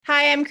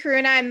I'm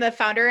Karuna. I'm the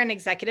founder and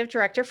executive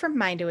director for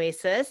Mind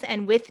Oasis.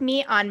 And with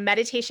me on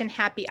Meditation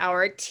Happy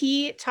Hour,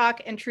 Tea,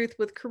 Talk, and Truth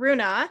with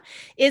Karuna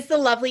is the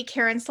lovely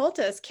Karen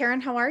Soltis.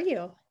 Karen, how are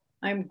you?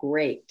 I'm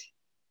great.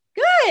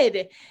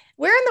 Good.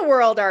 Where in the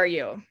world are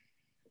you?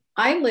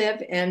 I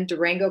live in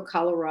Durango,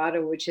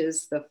 Colorado, which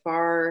is the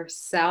far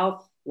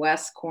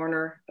southwest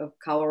corner of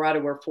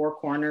Colorado, where four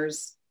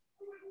corners,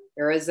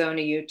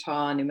 Arizona,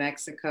 Utah, New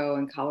Mexico,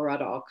 and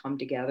Colorado all come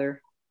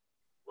together.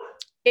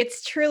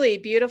 It's truly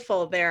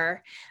beautiful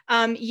there.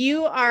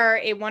 You are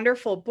a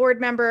wonderful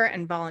board member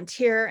and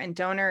volunteer and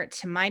donor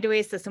to Mind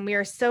Oasis, and we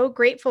are so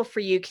grateful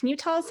for you. Can you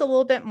tell us a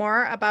little bit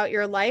more about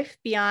your life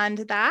beyond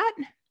that?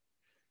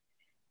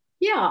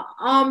 Yeah,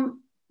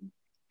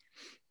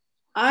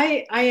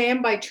 I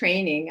am by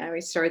training. I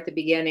always start at the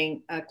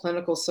beginning, a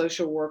clinical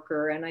social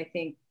worker, and I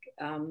think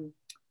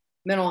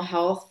mental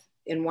health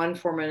in one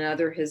form or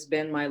another has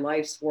been my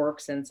life's work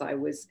since I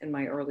was in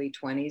my early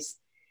 20s.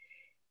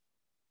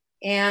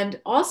 And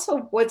also,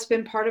 what's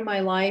been part of my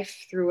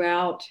life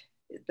throughout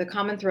the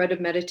common thread of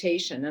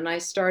meditation. And I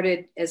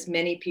started, as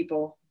many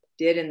people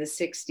did in the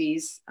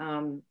 60s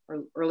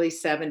or early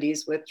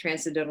 70s, with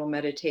transcendental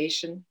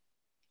meditation.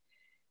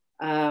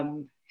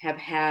 Have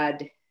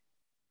had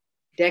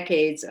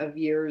decades of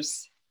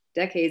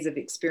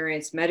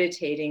experience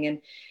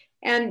meditating,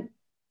 and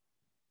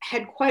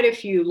had quite a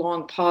few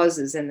long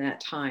pauses in that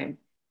time.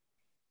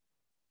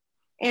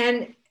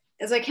 And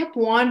as I kept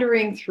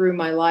wandering through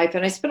my life,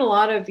 and I spent a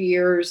lot of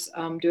years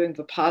doing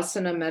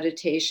Vipassana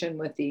meditation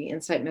with the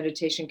Insight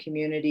Meditation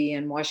community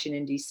in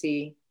Washington,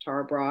 D.C.,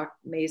 Tara Brach,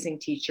 amazing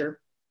teacher.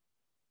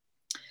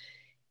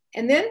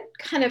 And then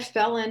kind of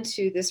fell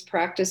into this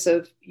practice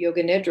of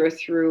Yoga Nidra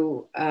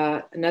through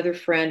another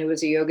friend who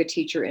was a yoga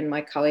teacher in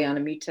my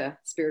Kalyanamita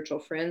Spiritual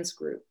Friends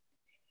group.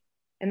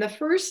 And the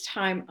first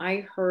time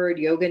I heard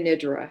Yoga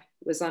Nidra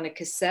was on a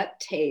cassette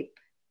tape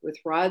with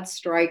Rod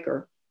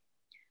Stryker.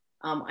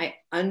 I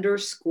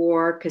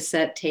underscore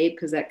cassette tape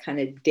because that kind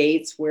of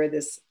dates where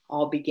this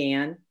all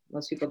began.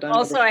 Most people don't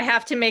Also, I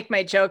have to make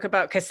my joke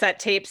about cassette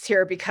tapes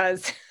here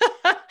because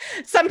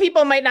some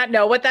people might not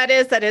know what that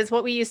is. That is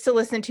what we used to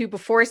listen to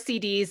before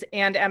CDs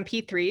and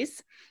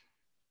MP3s.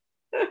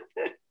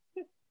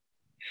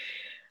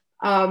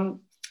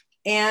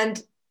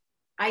 And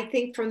I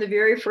think from the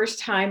very first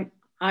time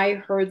I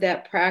heard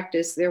that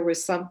practice, there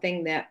was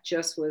something that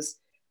just was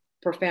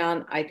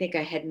profound. I think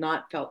I had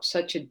not felt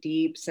such a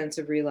deep sense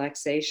of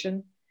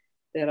relaxation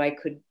that I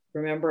could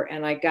remember.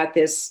 And I got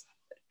this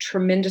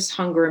tremendous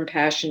hunger and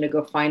passion to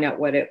go find out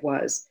what it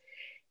was.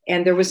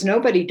 And there was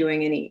nobody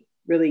doing any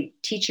really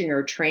teaching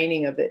or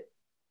training of it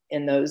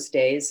in those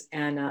days.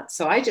 And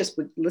so I just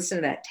would listen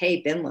to that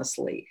tape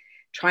endlessly,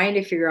 trying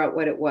to figure out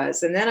what it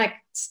was. And then I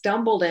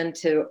stumbled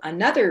into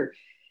another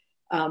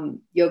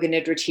Yoga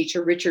Nidra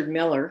teacher, Richard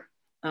Miller.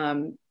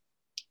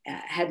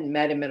 Hadn't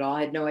met him at all.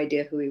 I had no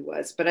idea who he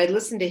was, but I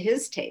listened to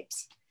his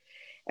tapes.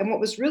 And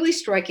what was really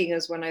striking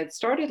is when I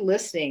started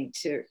listening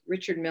to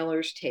Richard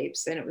Miller's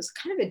tapes, and it was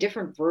kind of a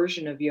different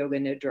version of Yoga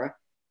Nidra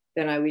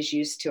than I was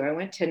used to. I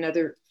went to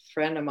another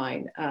friend of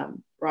mine,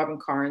 Robin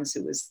Carnes,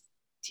 who was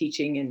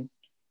teaching and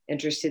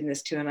interested in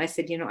this too. And I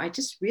said, I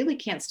just really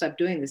can't stop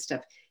doing this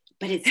stuff,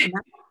 but it's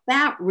not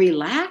that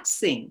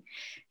relaxing.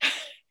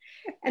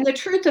 And the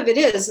truth of it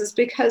is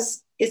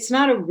because it's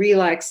not a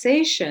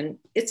relaxation,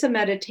 it's a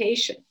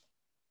meditation.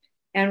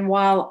 And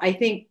while I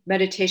think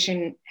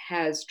meditation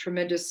has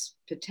tremendous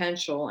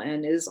potential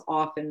and is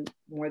often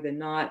more than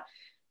not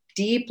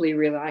deeply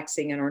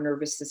relaxing in our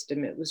nervous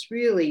system, it was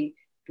really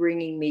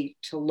bringing me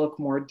to look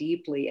more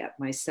deeply at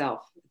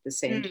myself at the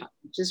same time,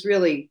 which is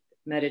really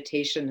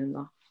meditation and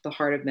the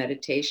heart of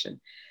meditation.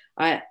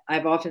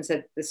 I've often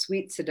said the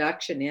sweet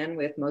seduction in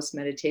with most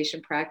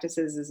meditation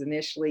practices is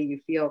initially you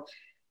feel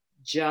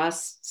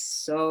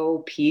just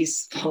so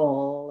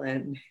peaceful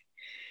and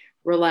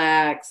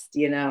relaxed,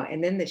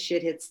 and then the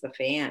shit hits the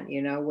fan,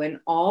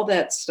 when all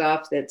that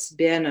stuff that's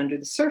been under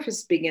the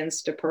surface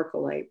begins to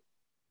percolate.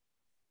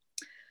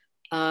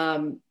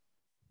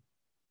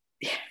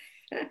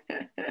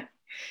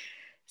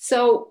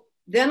 So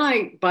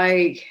then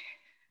by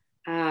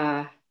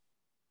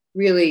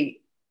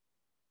really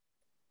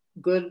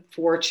good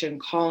fortune,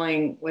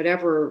 calling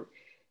whatever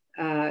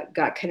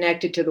got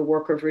connected to the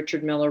work of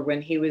Richard Miller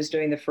when he was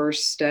doing the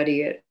first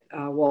study at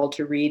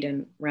Walter Reed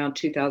in around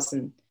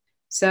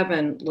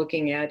 2007,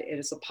 looking at it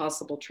as a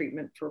possible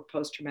treatment for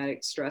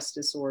post-traumatic stress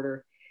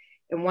disorder.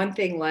 And one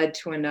thing led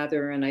to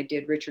another, and I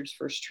did Richard's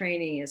first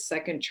training, his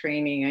second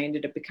training. I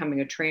ended up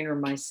becoming a trainer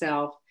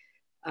myself,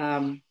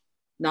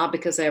 not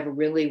because I ever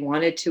really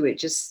wanted to.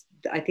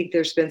 I think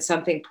there's been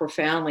something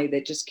profoundly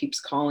that just keeps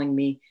calling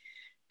me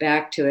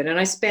back to it. And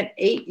I spent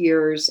 8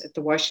 years at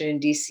the Washington,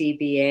 D.C.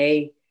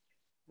 VA,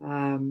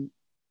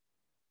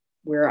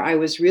 where I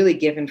was really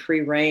given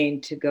free rein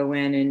to go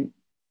in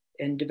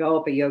and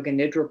develop a Yoga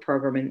Nidra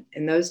program. And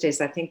in those days,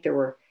 I think there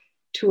were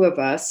two of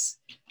us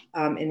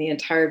in the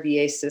entire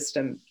VA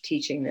system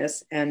teaching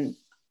this. And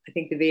I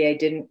think the VA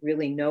didn't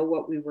really know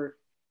what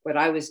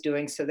I was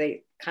doing. So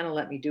they kind of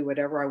let me do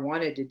whatever I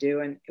wanted to do.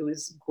 And it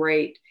was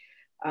great.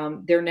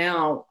 There are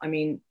now, I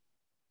mean,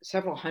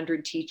 several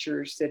hundred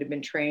teachers that have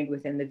been trained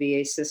within the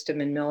VA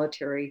system and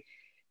military.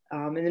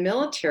 And the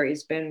military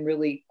has been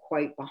really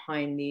quite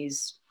behind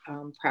these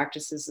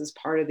practices as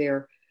part of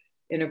their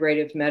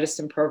integrative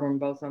medicine program,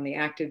 both on the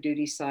active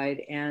duty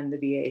side and the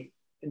VA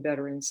and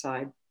veteran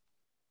side.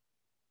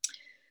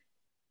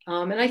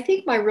 And I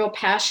think my real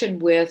passion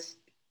with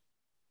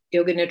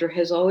Yoga Nidra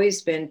has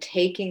always been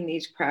taking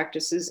these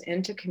practices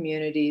into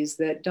communities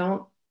that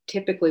don't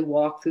typically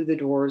walk through the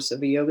doors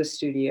of a yoga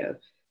studio.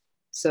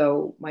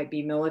 So it might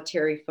be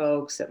military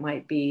folks, it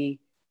might be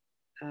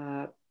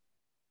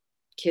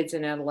kids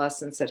and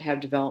adolescents that have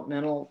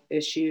developmental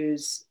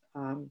issues,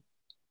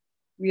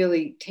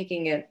 really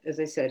taking it, as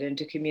I said,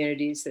 into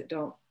communities that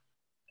don't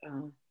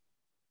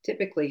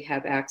typically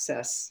have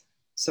access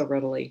so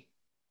readily.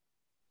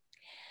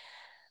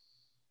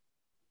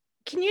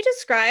 Can you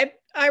describe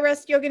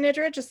iRest Yoga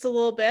Nidra just a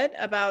little bit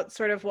about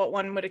sort of what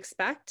one would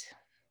expect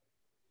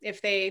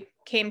if they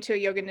came to a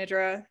Yoga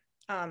Nidra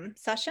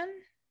session?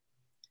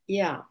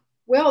 Yeah,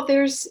 well,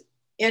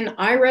 in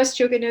iRest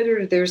Yoga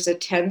Nidra, there's a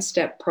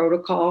 10-step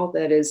protocol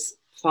that is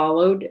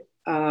followed.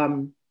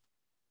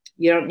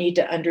 You don't need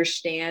to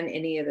understand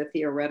any of the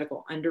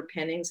theoretical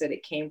underpinnings that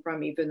it came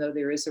from, even though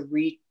there is a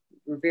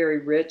very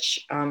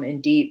rich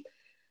and deep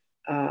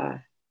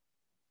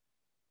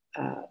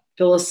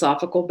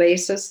philosophical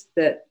basis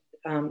that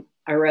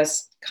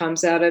iRest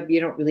comes out of. You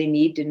don't really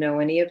need to know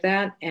any of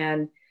that.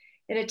 And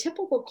in a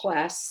typical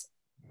class,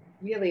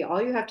 really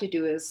all you have to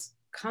do is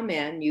come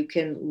in. You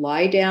can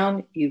lie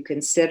down, you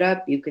can sit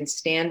up, you can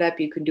stand up,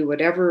 you can do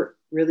whatever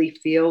really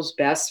feels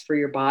best for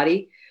your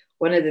body.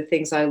 One of the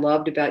things I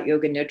loved about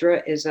Yoga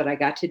Nidra is that I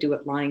got to do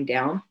it lying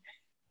down.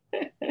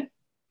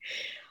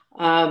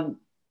 And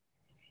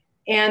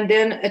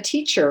then a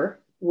teacher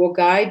will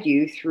guide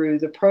you through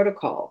the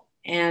protocol.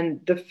 And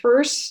the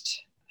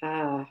first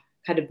kind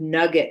of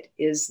nugget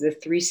is the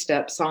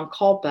 3-step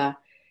Sankalpa.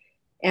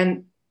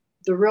 And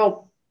the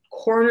real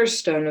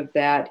cornerstone of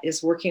that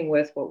is working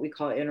with what we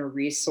call inner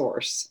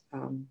resource.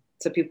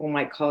 So people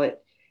might call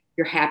it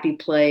your happy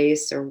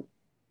place, or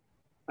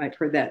I've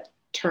heard that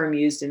term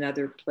used in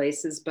other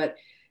places, but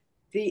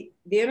the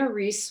inner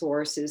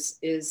resource is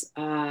it's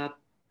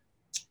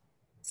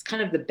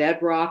kind of the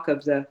bedrock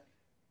of the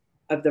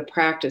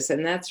practice.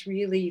 And that's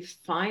really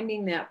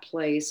finding that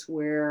place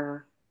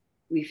where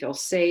we feel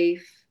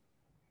safe,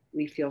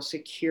 we feel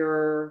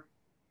secure.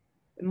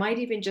 It might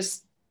even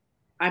just,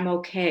 I'm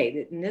okay,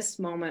 that in this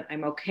moment,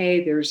 I'm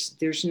okay.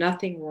 There's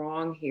nothing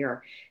wrong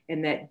here.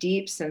 And that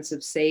deep sense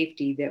of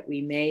safety that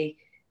we may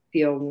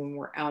feel when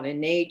we're out in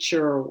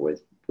nature or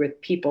with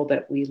people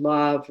that we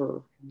love,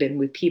 or been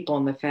with people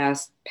in the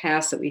past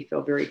that we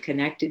feel very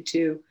connected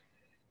to.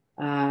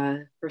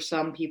 For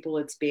some people,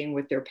 it's being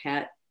with their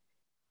pet,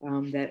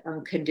 that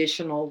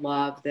unconditional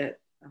love that.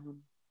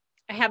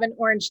 I have an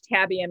orange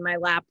tabby in my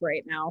lap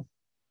right now.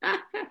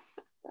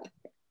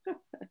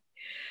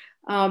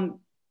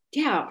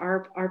 Yeah,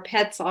 our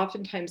pets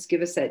oftentimes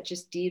give us that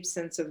just deep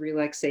sense of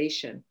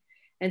relaxation.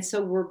 And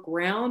so we're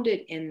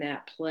grounded in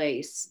that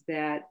place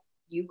that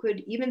you could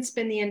even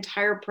spend the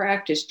entire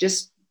practice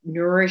just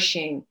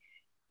nourishing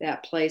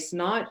that place,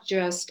 not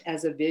just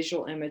as a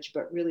visual image,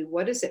 but really,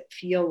 what does it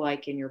feel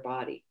like in your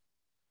body?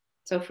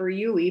 So for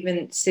you,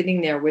 even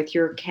sitting there with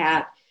your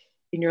cat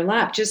in your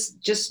lap,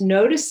 just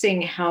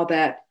noticing how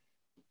that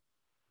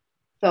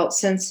felt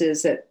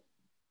senses, that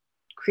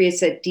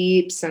creates that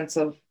deep sense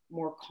of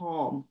more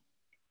calm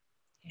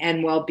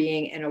and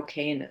well-being and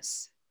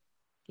okayness.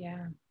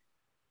 Yeah.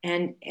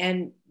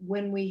 And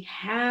when we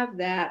have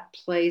that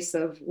place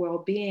of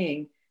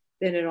well-being,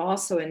 then it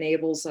also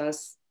enables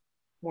us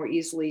more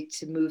easily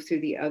to move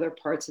through the other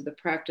parts of the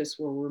practice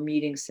where we're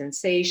meeting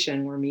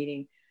sensation, we're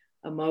meeting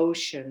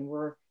emotion,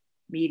 we're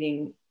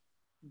meeting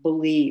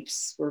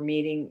beliefs, we're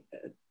meeting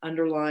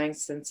underlying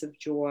sense of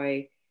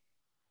joy.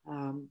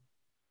 And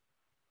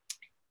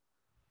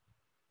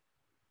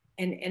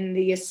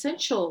the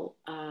essential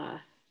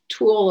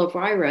tool of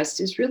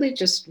iRest is really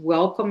just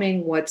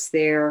welcoming what's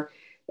there.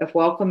 If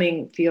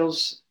welcoming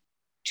feels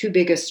too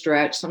big a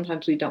stretch,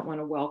 sometimes we don't want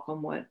to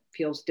welcome what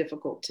feels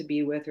difficult to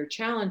be with or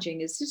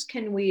challenging. Is just,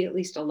 can we at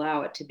least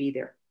allow it to be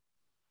there?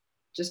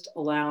 Just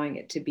allowing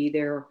it to be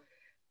there,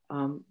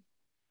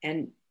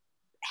 and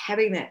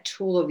having that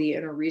tool of the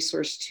inner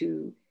resource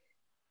to,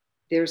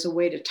 there's a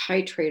way to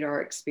titrate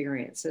our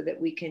experience so that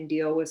we can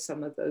deal with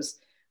some of those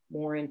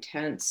more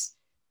intense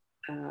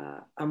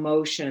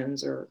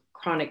emotions or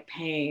chronic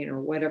pain or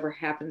whatever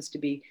happens to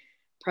be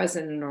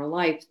present in our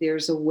life.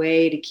 There's a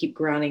way to keep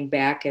grounding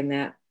back in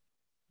that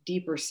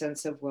deeper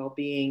sense of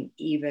well-being,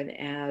 even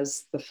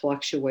as the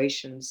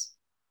fluctuations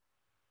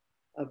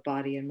of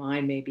body and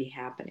mind may be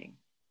happening.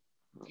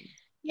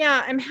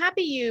 Yeah, I'm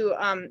happy you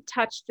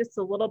touched just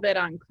a little bit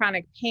on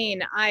chronic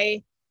pain.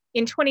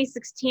 In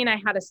 2016, I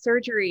had a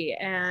surgery,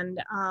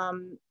 and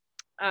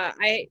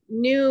I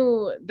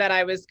knew that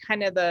I was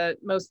kind of the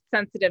most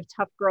sensitive,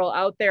 tough girl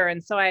out there.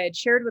 And so I had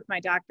shared with my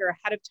doctor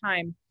ahead of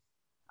time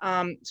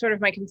sort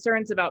of my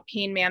concerns about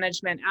pain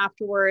management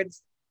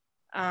afterwards.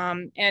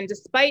 And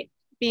despite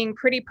being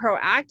pretty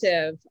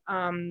proactive,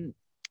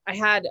 I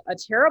had a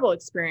terrible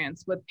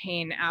experience with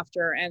pain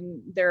after,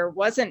 and there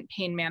wasn't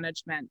pain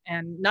management,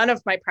 and none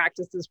of my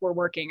practices were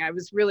working. I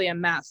was really a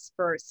mess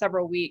for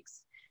several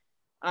weeks.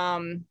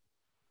 And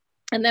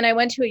then I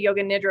went to a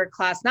yoga nidra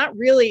class, not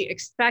really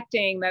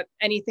expecting that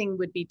anything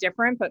would be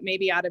different, but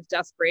maybe out of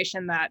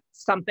desperation that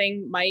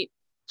something might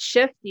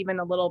shift even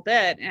a little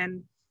bit.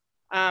 And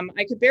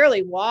I could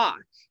barely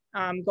walk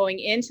going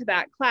into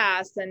that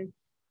class. And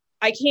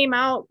I came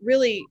out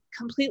really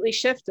completely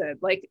shifted,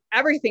 like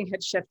everything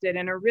had shifted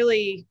in a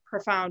really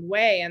profound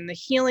way. And the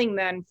healing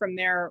then from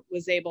there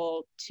was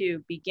able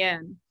to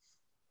begin.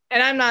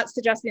 And I'm not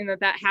suggesting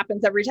that that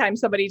happens every time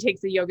somebody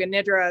takes a yoga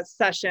nidra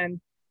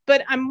session,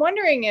 but I'm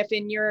wondering if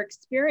in your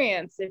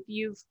experience, if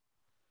you've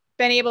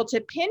been able to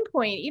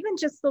pinpoint even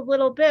just a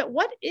little bit,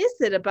 what is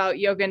it about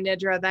yoga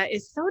nidra that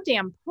is so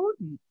damn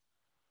potent?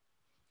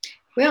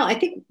 Well, I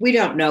think we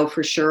don't know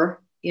for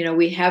sure.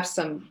 We have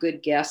some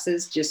good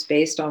guesses just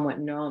based on what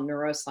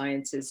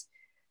neuroscience is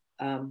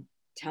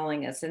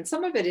telling us. And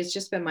some of it has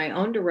just been my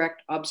own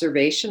direct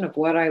observation of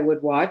what I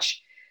would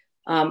watch.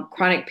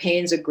 Chronic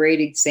pain is a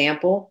great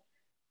example.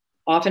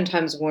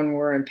 Oftentimes when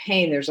we're in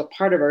pain, there's a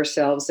part of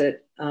ourselves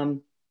that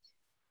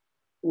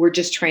we're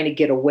just trying to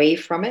get away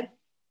from it,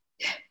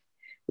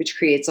 which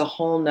creates a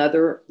whole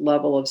nother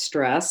level of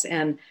stress.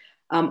 And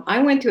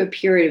I went through a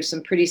period of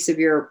some pretty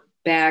severe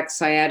back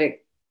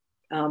sciatic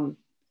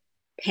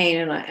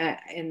pain. And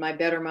in my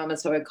better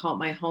moments, I would call it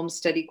my home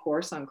study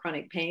course on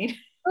chronic pain.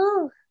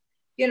 Oh,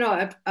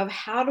 of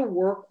how to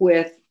work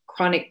with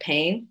chronic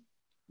pain,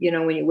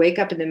 when you wake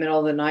up in the middle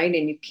of the night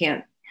and you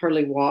can't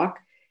hardly walk.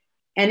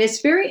 And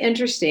it's very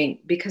interesting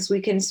because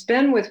we can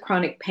spend with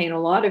chronic pain a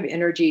lot of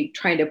energy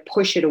trying to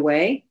push it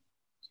away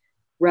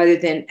rather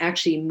than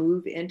actually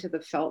move into the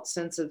felt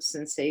sense of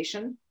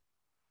sensation.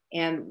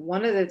 And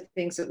one of the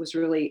things that was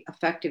really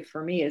effective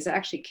for me is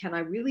actually, can I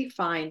really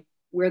find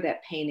where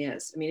that pain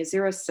is? I mean, is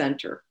there a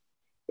center?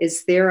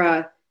 Is there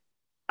a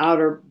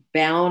outer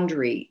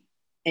boundary?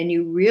 And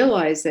you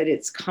realize that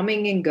it's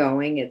coming and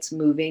going, it's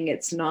moving,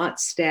 it's not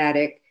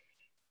static.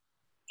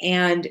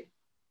 And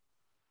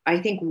I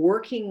think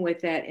working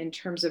with that in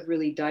terms of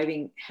really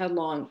diving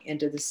headlong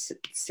into the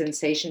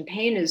sensation,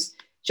 pain is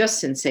just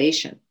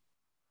sensation,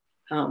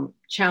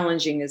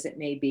 challenging as it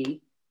may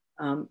be.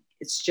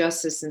 It's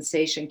just a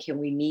sensation. Can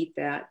we meet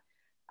that?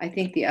 I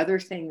think the other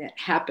thing that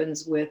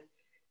happens with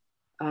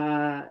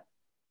yoga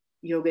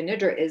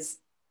nidra is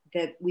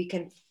that we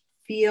can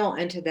feel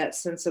into that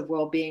sense of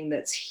well-being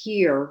that's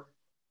here,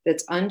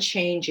 that's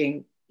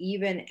unchanging,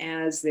 even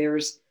as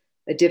there's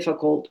a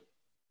difficult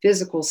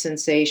physical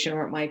sensation,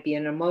 or it might be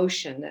an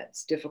emotion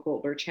that's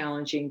difficult or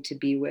challenging to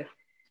be with.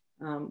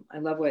 I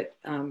love what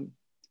I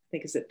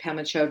think is it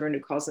Pema Chodron who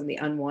calls them the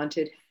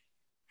unwanted.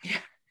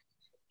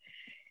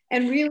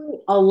 And really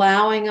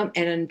allowing them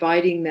and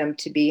inviting them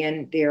to be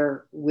in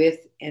there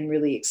with and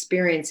really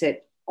experience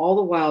it, all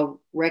the while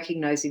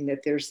recognizing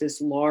that there's this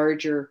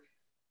larger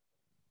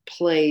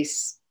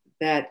place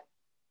that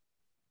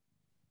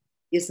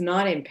is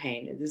not in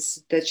pain.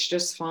 That's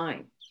just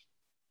fine.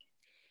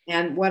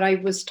 And what I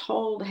was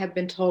told, have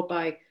been told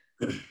by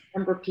a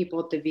number of people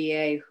at the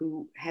VA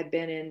who had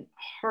been in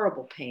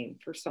horrible pain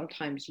for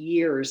sometimes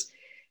years,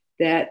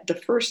 that the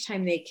first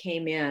time they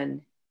came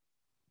in,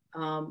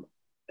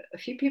 a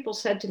few people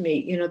said to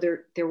me,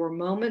 there were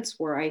moments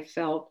where I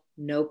felt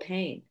no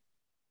pain.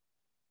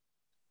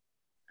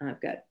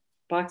 I've got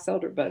box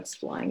elder bugs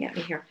flying at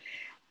me here.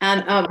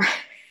 And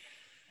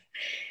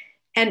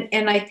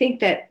and I think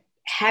that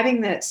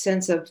having that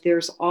sense of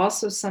there's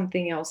also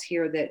something else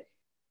here that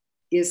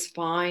is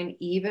fine,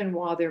 even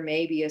while there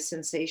may be a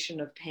sensation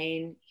of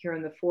pain here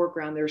in the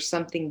foreground, there's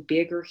something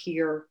bigger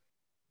here.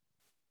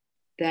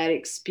 That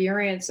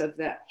experience of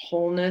that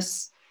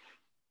wholeness,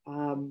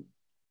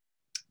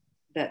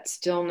 that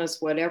stillness,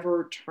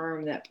 whatever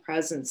term, that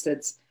presence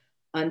that's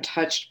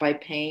untouched by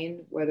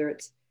pain, whether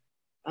it's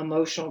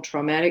emotional,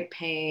 traumatic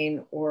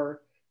pain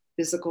or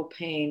physical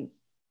pain,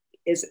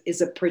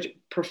 is a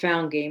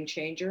profound game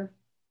changer.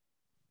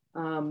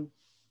 I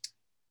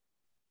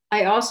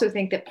also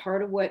think that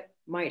part of what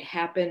might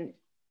happen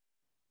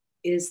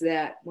is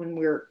that when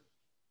we're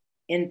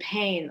in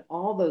pain,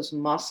 all those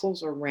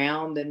muscles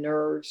around the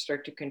nerves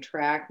start to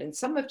contract, and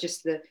some of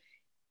just the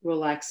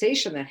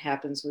relaxation that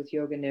happens with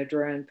yoga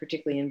nidra, and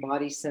particularly in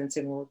body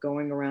sensing, when we're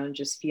going around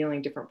just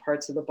feeling different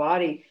parts of the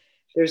body,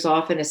 there's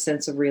often a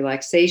sense of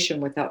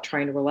relaxation without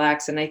trying to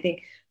relax. And I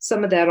think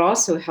some of that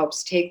also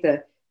helps take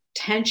the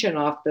tension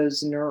off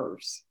those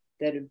nerves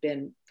that have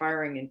been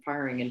firing and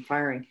firing and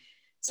firing.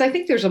 So I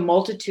think there's a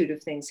multitude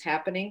of things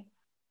happening.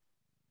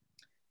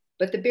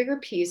 But the bigger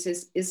piece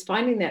is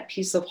finding that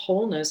piece of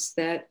wholeness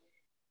that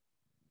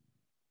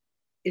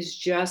is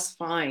just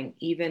fine,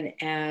 even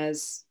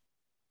as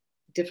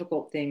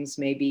difficult things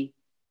may be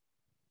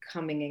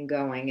coming and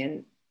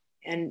going.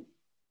 And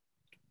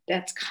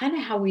that's kind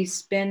of how we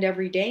spend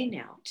every day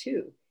now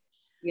too.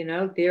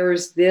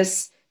 There's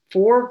this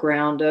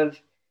foreground of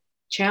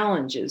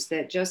challenges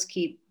that just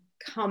keep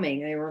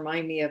coming. They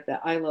remind me of the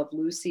I Love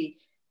Lucy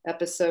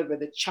episode where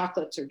the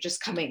chocolates are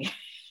just coming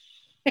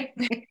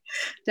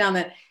down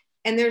that.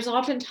 And there's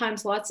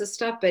oftentimes lots of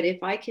stuff, but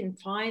if I can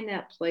find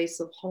that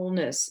place of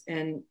wholeness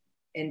and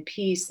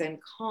peace and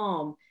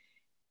calm,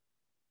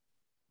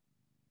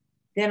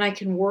 then I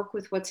can work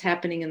with what's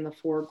happening in the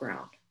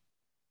foreground.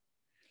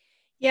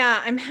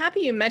 Yeah, I'm happy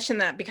you mentioned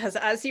that, because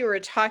as you were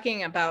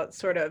talking about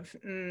sort of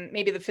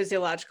maybe the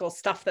physiological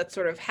stuff that's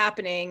sort of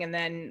happening, and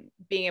then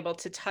being able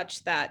to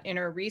touch that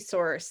inner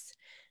resource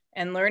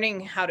and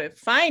learning how to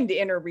find the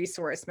inner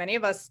resource, many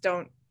of us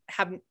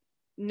have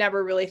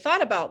never really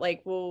thought about,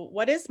 like, well,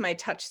 what is my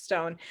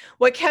touchstone?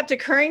 What kept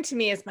occurring to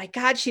me is, my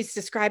God, she's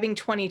describing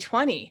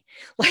 2020.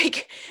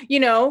 Like,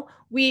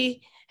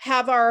 we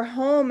have our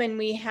home and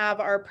we have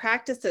our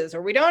practices,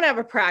 or we don't have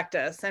a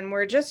practice, and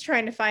we're just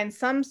trying to find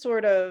some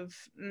sort of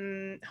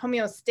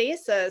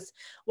homeostasis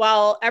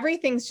while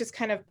everything's just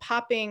kind of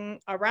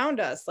popping around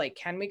us. Like,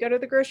 can we go to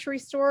the grocery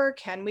store?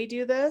 Can we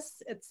do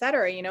this, et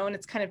cetera, and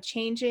it's kind of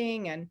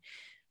changing. And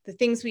the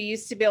things we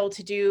used to be able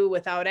to do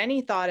without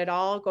any thought at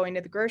all, going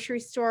to the grocery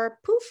store,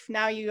 poof,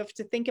 now you have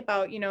to think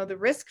about, the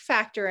risk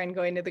factor in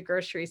going to the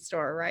grocery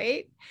store,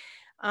 right?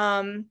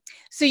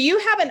 So you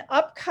have an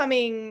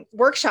upcoming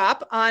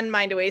workshop on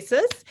Mind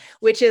Oasis,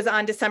 which is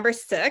on December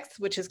 6th,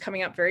 which is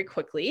coming up very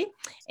quickly.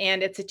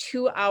 And it's a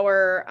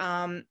 2-hour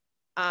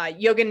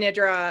Yoga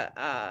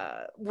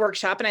Nidra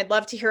workshop. And I'd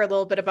love to hear a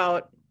little bit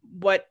about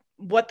what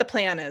the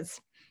plan is.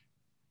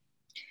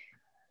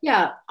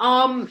 Yeah.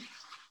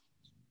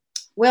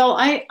 Well,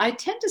 I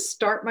tend to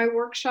start my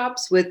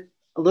workshops with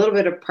a little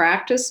bit of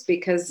practice,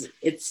 because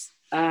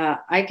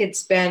I could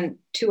spend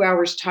 2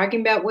 hours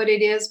talking about what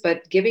it is,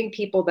 but giving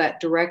people that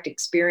direct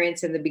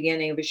experience in the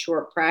beginning of a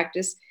short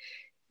practice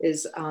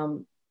is,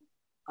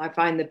 I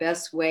find, the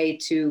best way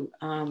to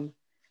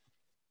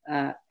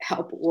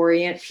help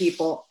orient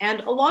people.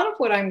 And a lot of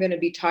what I'm going to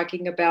be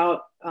talking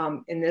about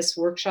in this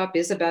workshop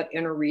is about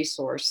inner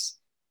resource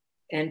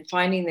and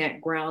finding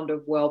that ground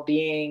of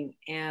well-being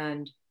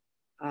and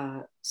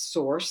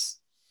source.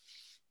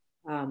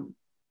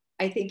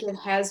 I think it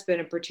has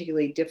been a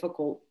particularly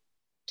difficult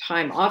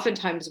time.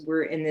 Oftentimes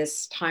we're in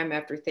this time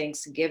after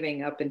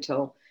Thanksgiving up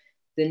until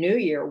the new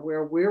year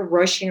where we're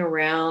rushing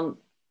around.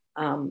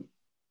 We're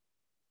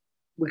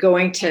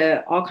going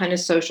to all kinds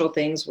of social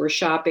things. We're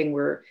shopping,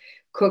 we're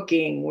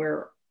cooking,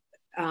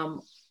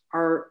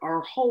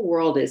 our whole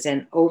world is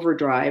in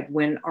overdrive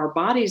when our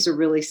bodies are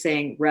really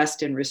saying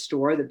rest and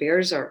restore. The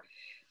bears are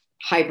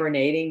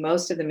hibernating.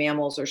 Most of the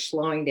mammals are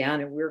slowing down,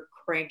 and we're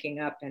cranking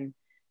up and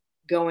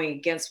going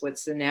against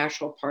what's the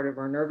natural part of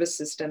our nervous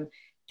system.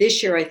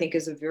 This year, I think,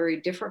 is a very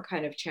different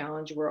kind of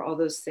challenge, where all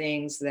those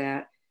things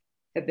that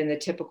have been the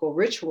typical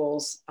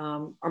rituals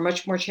are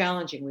much more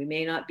challenging. We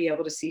may not be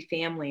able to see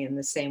family in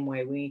the same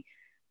way. We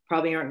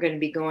probably aren't going to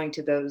be going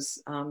to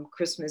those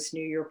Christmas,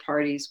 New Year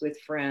parties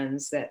with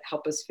friends that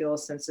help us feel a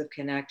sense of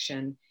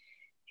connection.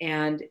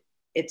 And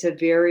it's a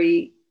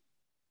very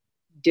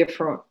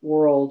different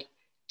world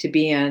to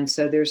be in.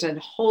 So there's a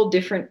whole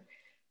different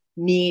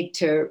need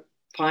to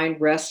find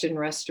rest and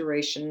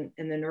restoration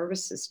in the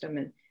nervous system.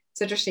 And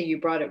it's interesting you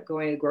brought up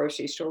going to the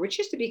grocery store, which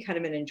used to be kind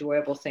of an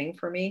enjoyable thing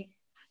for me,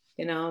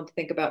 to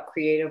think about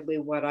creatively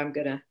what I'm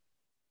going to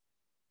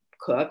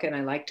cook. And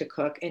I like to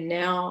cook. And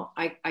now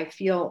I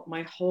feel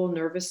my whole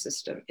nervous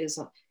system is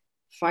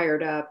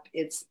fired up.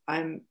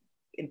 I'm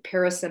in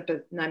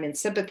parasympathetic, I'm in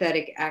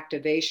sympathetic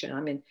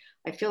activation.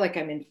 I feel like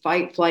I'm in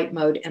fight flight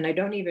mode, and I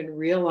don't even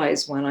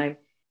realize when I'm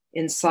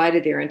inside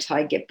of there until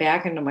I get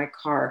back into my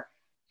car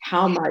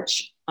how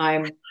much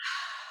I'm,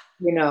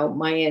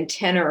 my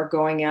antennae are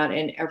going out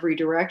in every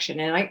direction.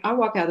 And I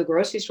walk out of the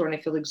grocery store and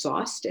I feel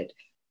exhausted.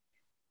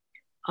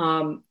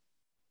 And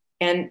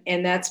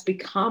that's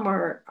become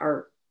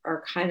our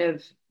kind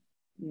of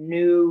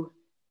new,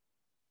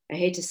 I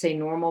hate to say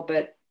normal,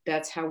 but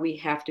that's how we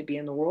have to be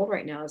in the world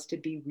right now, is to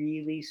be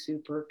really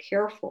super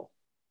careful.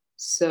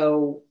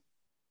 So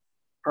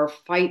our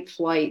fight,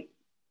 flight,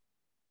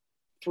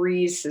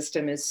 freeze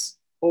system is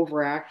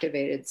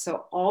overactivated.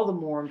 So all the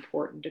more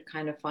important to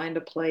kind of find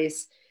a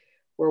place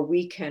where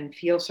we can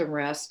feel some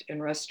rest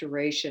and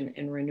restoration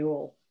and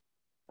renewal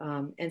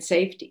and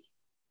safety.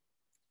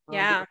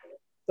 Yeah.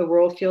 The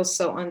world feels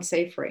so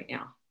unsafe right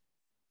now.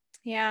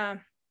 Yeah.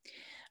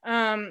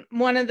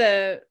 One of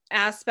the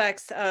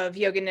aspects of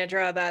Yoga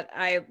Nidra that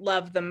I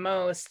love the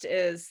most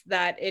is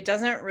that it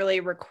doesn't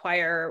really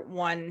require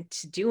one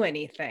to do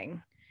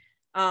anything.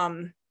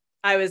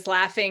 I was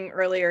laughing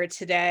earlier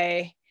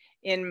today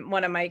in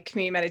one of my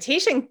community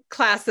meditation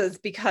classes,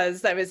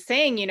 because I was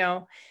saying,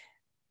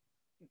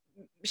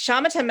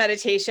 shamatha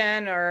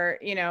meditation, or,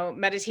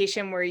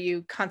 meditation where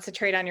you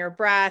concentrate on your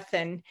breath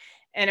and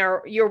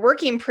you're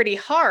working pretty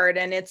hard.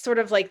 And it's sort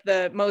of like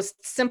the most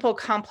simple,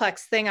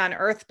 complex thing on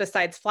earth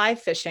besides fly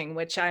fishing,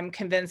 which I'm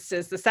convinced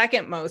is the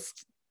second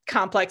most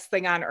complex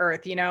thing on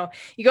earth. You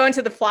go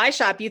into the fly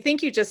shop, you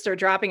think you just are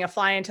dropping a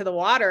fly into the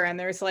water, and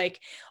there's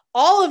like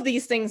all of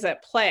these things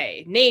at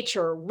play: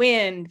 nature,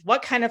 wind,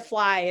 what kind of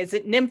fly, is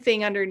it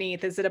nymphing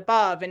underneath, is it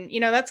above? And,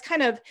 that's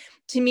kind of,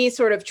 to me,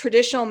 sort of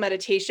traditional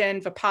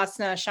meditation,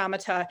 Vipassana,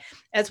 shamatha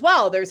as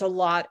well. There's a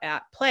lot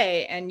at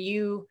play, and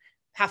you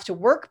have to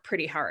work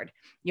pretty hard.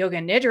 Yoga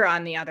Nidra,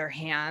 on the other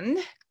hand,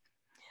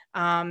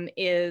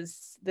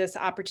 is this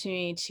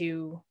opportunity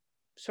to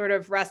sort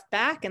of rest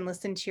back and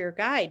listen to your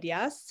guide.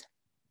 Yes?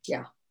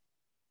 Yeah.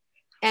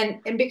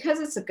 And because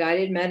it's a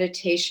guided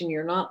meditation,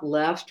 you're not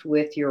left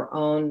with your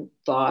own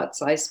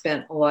thoughts. I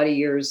spent a lot of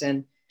years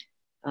in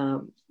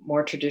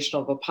more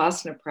traditional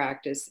Vipassana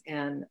practice,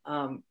 and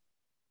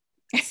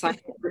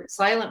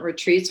silent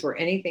retreats were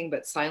anything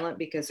but silent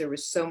because there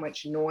was so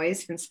much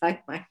noise inside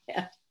my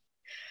head.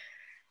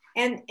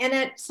 And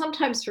it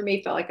sometimes for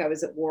me felt like I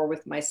was at war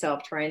with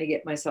myself, trying to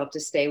get myself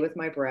to stay with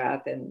my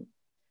breath and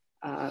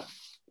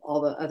all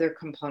the other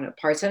component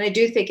parts. And I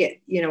do think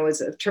it,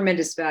 is of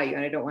tremendous value,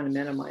 and I don't want to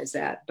minimize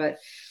that. But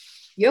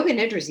Yoga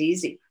Nidra is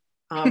easy.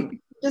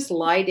 Just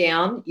lie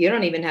down. You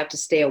don't even have to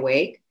stay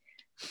awake.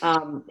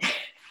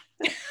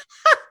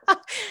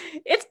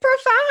 It's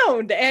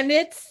profound and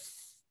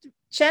it's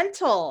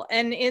gentle.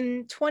 And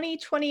in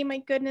 2020, my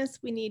goodness,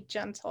 we need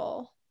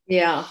gentle.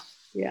 Yeah.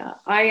 Yeah.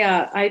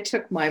 I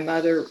took my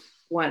mother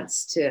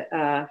once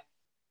to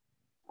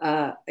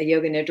a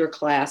Yoga Nidra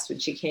class when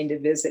she came to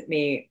visit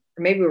me.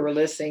 Or maybe we were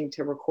listening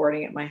to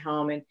recording at my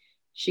home, and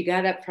she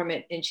got up from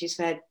it and she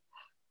said,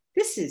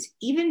 "This is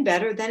even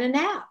better than a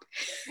nap."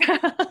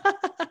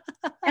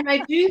 And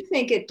I do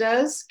think it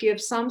does give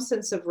some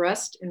sense of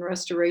rest and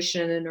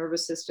restoration in the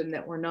nervous system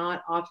that we're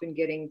not often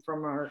getting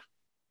from our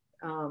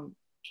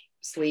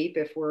sleep,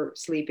 if we're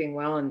sleeping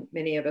well, and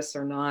many of us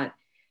are not.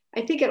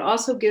 I think it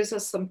also gives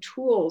us some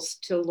tools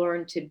to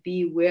learn to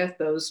be with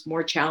those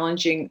more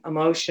challenging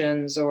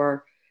emotions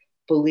or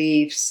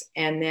beliefs,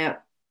 and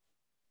that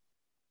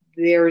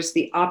there's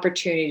the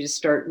opportunity to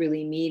start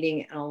really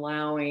meeting and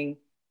allowing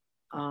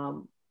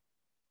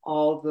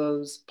all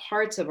those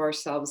parts of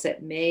ourselves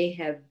that may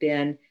have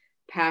been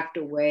packed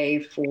away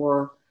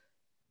for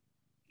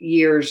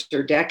years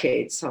or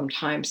decades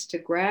sometimes to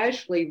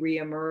gradually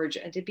reemerge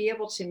and to be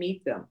able to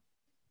meet them,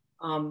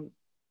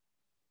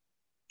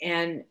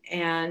 and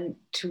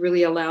to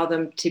really allow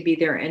them to be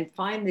there and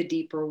find the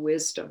deeper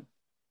wisdom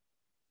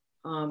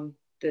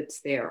that's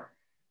there.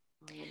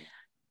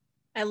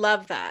 I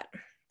love that.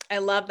 I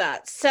love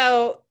that.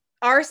 So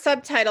our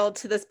subtitle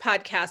to this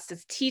podcast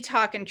is Tea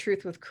Talk and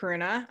Truth with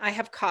Karuna. I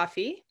have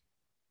coffee.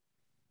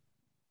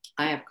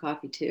 I have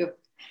coffee too.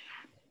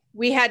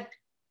 We had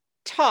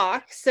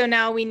talk, so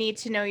now we need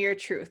to know your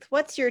truth.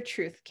 What's your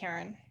truth,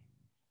 Karen?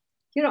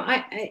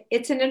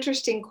 It's an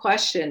interesting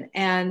question,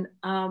 and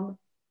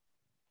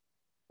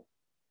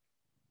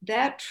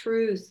that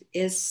truth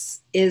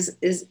is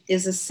a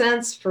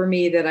sense for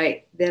me that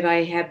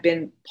I have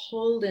been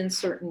pulled in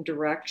certain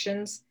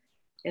directions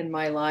in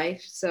my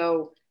life.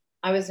 So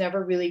I was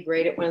never really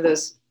great at one of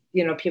those,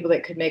 people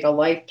that could make a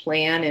life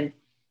plan and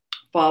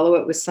follow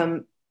it with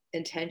some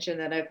intention.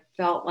 That I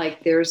felt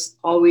like there's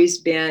always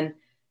been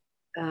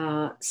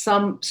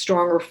some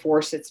stronger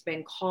force that's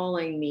been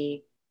calling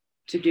me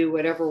to do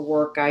whatever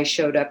work I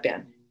showed up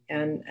in.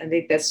 And I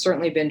think that's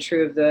certainly been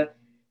true of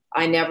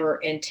I never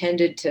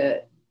intended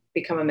to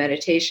become a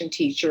meditation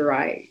teacher.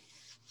 I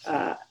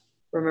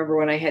remember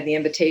when I had the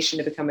invitation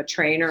to become a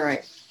trainer,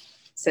 I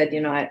said,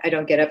 I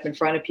don't get up in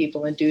front of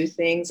people and do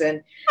things.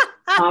 And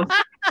I'm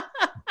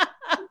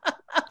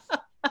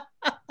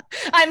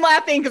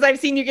laughing because I've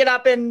seen you get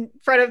up in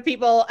front of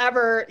people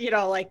ever,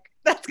 like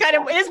that's kind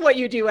of is what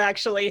you do,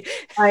 actually.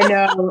 I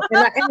know.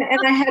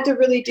 And I had to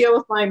really deal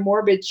with my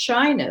morbid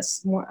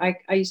shyness. I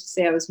used to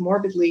say I was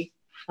morbidly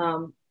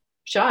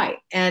shy.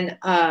 And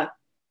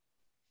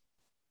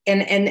Yoga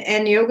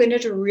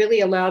Nidra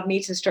really allowed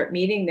me to start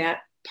meeting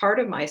that part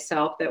of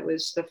myself that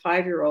was the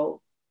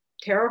 5-year-old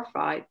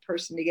terrified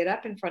person to get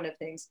up in front of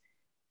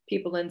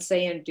people and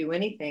say and do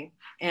anything.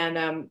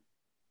 And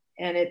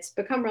it's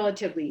become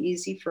relatively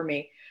easy for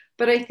me.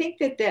 But I think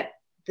that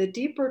the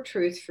deeper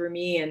truth for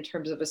me in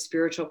terms of a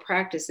spiritual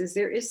practice is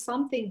there is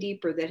something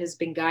deeper that has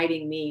been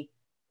guiding me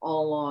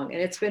all along.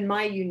 And it's been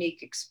my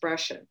unique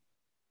expression,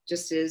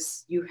 just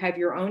as you have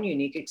your own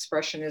unique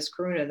expression as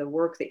Karuna, the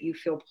work that you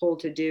feel pulled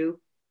to do.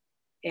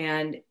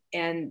 And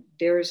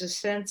there's a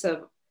sense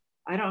of,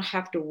 I don't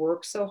have to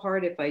work so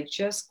hard if I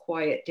just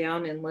quiet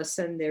down and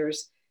listen.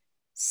 There's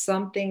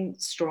something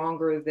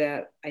stronger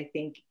that I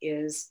think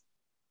has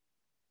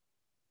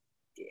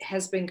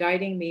been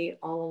guiding me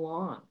all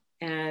along.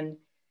 And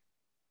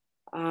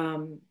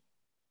I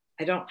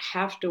don't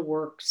have to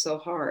work so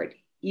hard,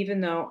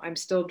 even though I'm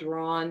still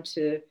drawn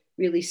to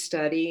really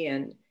study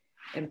and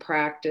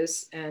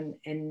practice and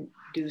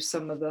do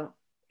some of the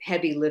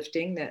heavy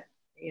lifting that,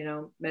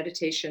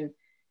 meditation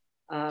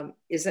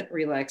isn't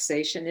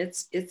relaxation.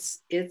 It's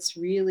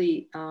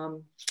really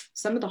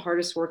some of the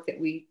hardest work that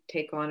we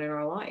take on in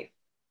our life.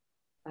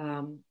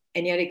 And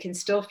yet it can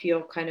still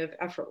feel kind of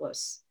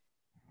effortless.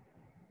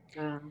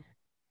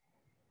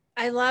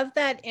 I love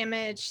that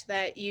image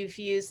that you've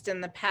used in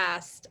the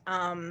past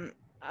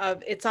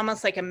it's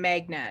almost like a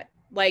magnet.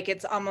 Like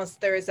it's almost,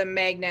 there's a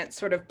magnet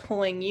sort of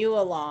pulling you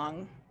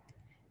along.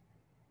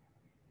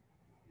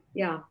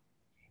 Yeah.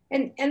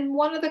 And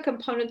one of the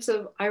components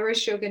of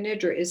Iris Yoga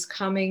Nidra is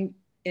coming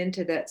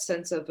into that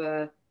sense of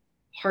a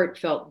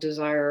heartfelt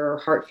desire or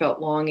heartfelt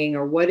longing,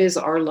 or what is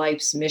our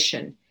life's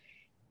mission,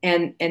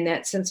 and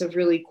that sense of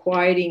really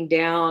quieting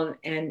down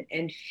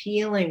and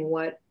feeling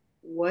what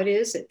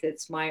is it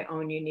that's my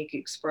own unique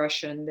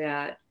expression,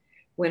 that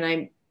when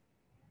I'm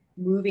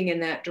moving in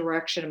that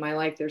direction in my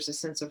life, there's a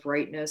sense of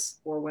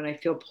rightness, or when I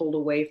feel pulled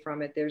away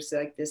from it, there's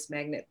like this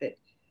magnet that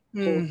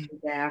pulls me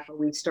back, or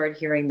we start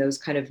hearing those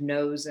kind of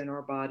no's in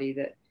our body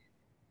that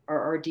are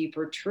our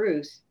deeper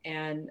truth.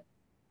 And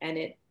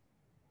it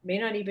may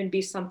not even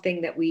be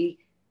something that we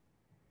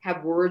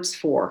have words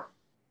for.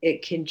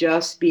 It can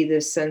just be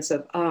this sense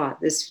of,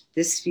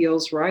 this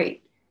feels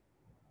right.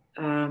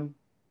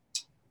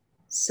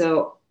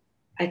 So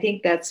I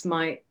think that's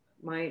my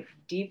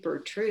deeper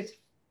truth,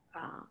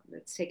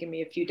 that's taken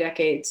me a few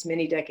decades,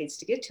 many decades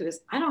to get to,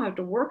 is I don't have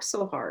to work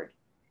so hard.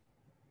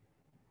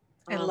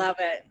 I love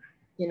it.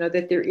 You know,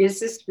 that there is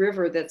this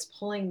river that's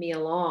pulling me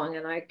along,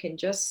 and I can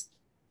just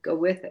go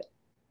with it.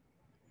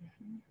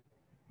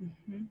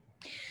 Mm-hmm.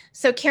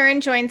 So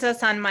Karen joins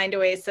us on Mind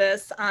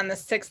Oasis on the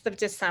 6th of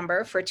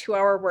December for a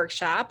 2-hour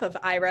workshop of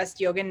iRest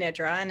Yoga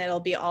Nidra, and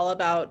it'll be all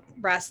about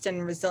rest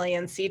and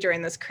resiliency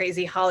during this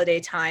crazy holiday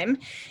time.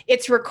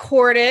 It's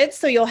recorded,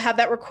 so you'll have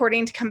that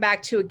recording to come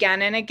back to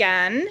again and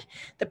again,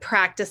 the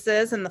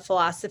practices and the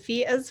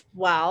philosophy as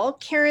well.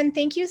 Karen,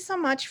 thank you so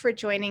much for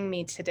joining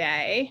me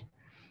today.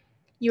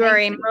 You are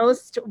a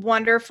most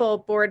wonderful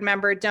board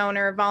member,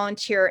 donor,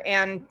 volunteer,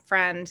 and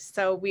friend.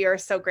 So we are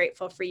so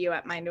grateful for you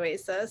at Mind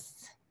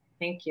Oasis.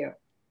 Thank you.